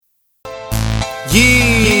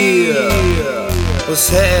What's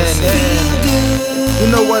happening? You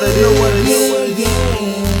know what it is?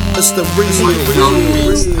 It's the real.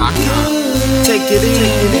 Take it in.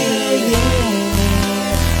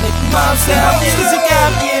 Style music got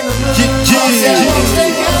me in the mood.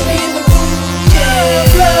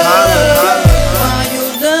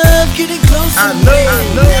 I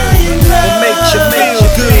know. It makes you feel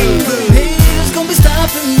good. Haters gonna be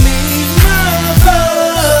stopping me.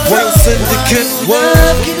 One syndicate,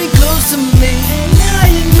 Love getting close to me. Now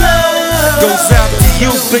you know. goes out to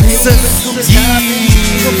you, big sis.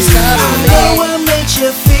 I know what makes you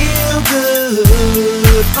feel good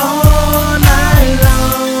all night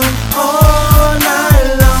long, all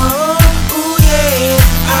night long. Ooh yeah,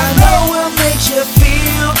 I know what makes you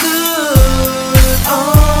feel good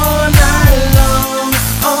all night long,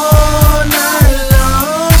 all night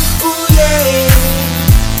long. Ooh yeah,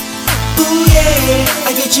 ooh yeah.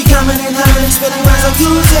 I get you coming and humming and spinning rounds on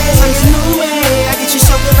Tuesdays like a new way. I get you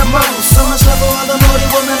soaking the most, so much love for all the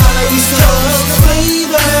motive women on the East Coast.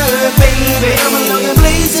 Baby, I'ma long and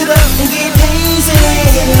blaze it up and get hazy.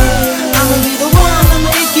 I'ma be the one to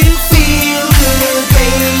make you feel good,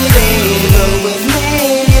 baby. Roll with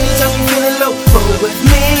me, anytime you feeling low. Roll with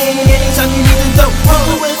me, anytime you need to dope.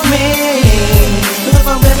 Roll with me. If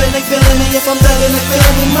I'm rapping, they feeling me. If I'm thugging, they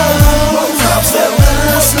feeling me more. Top step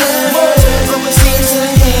hustler, overseas to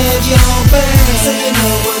the head, your back. So you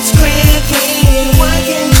know what's cracking. Why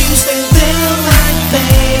can't you stay down like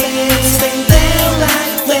that? Stay down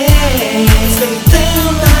like that. Stay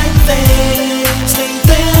down like that. Stay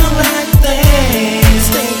down like that.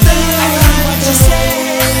 Stay down like what you said.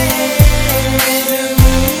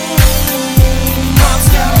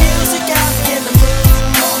 Style music got me in the mood.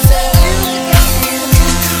 Style music got me in the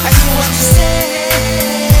mood. I see what you said.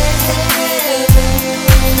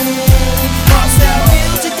 Style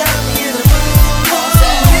music got me in the mood.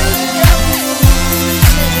 Style music got me in the mood.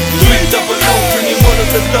 300, bringing one of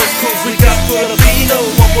the locals. We got Albino,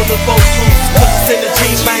 one of the vocals. Cause it's in the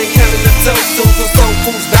jeans, man, counting the toasters and soul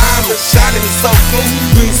foods. Diamonds shining so cool.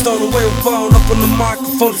 Green stone away with phone up on the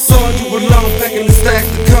microphone. The song you alone, packing the stack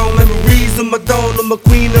of calm memories of my dawn, of my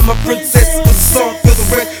queen and my princess. Cause the song for the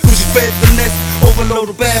rest, cause you fed the nest.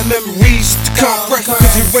 Overload of bad memories to compress.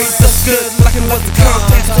 Cause you raised us good, like it was the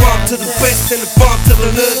contest. Bomb to the west and the bomb to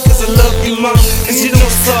the hood. Cause I love you, mom, cause you know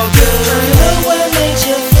it's all good. I know what makes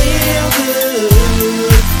you feel good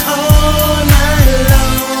all night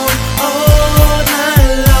long, all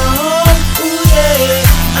night long. Ooh yeah,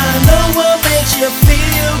 I know what makes you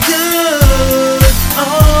feel good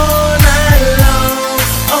all night long,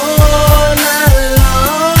 all night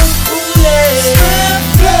long. Ooh yeah,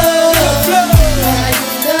 flow. Now you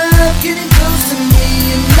love getting close to me,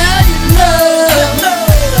 and now you know.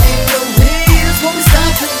 Ain't no haters gonna be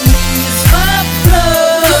stopping me. It's my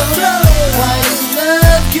flow. Why you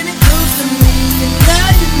love getting close to me, and now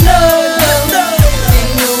you know.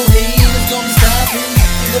 Ain't no haters gonna be stopping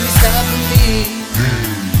me.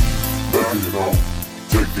 Now you know,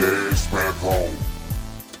 take your ass back home.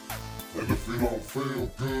 And if you don't feel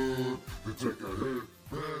good, then take a hit,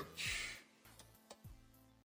 bitch.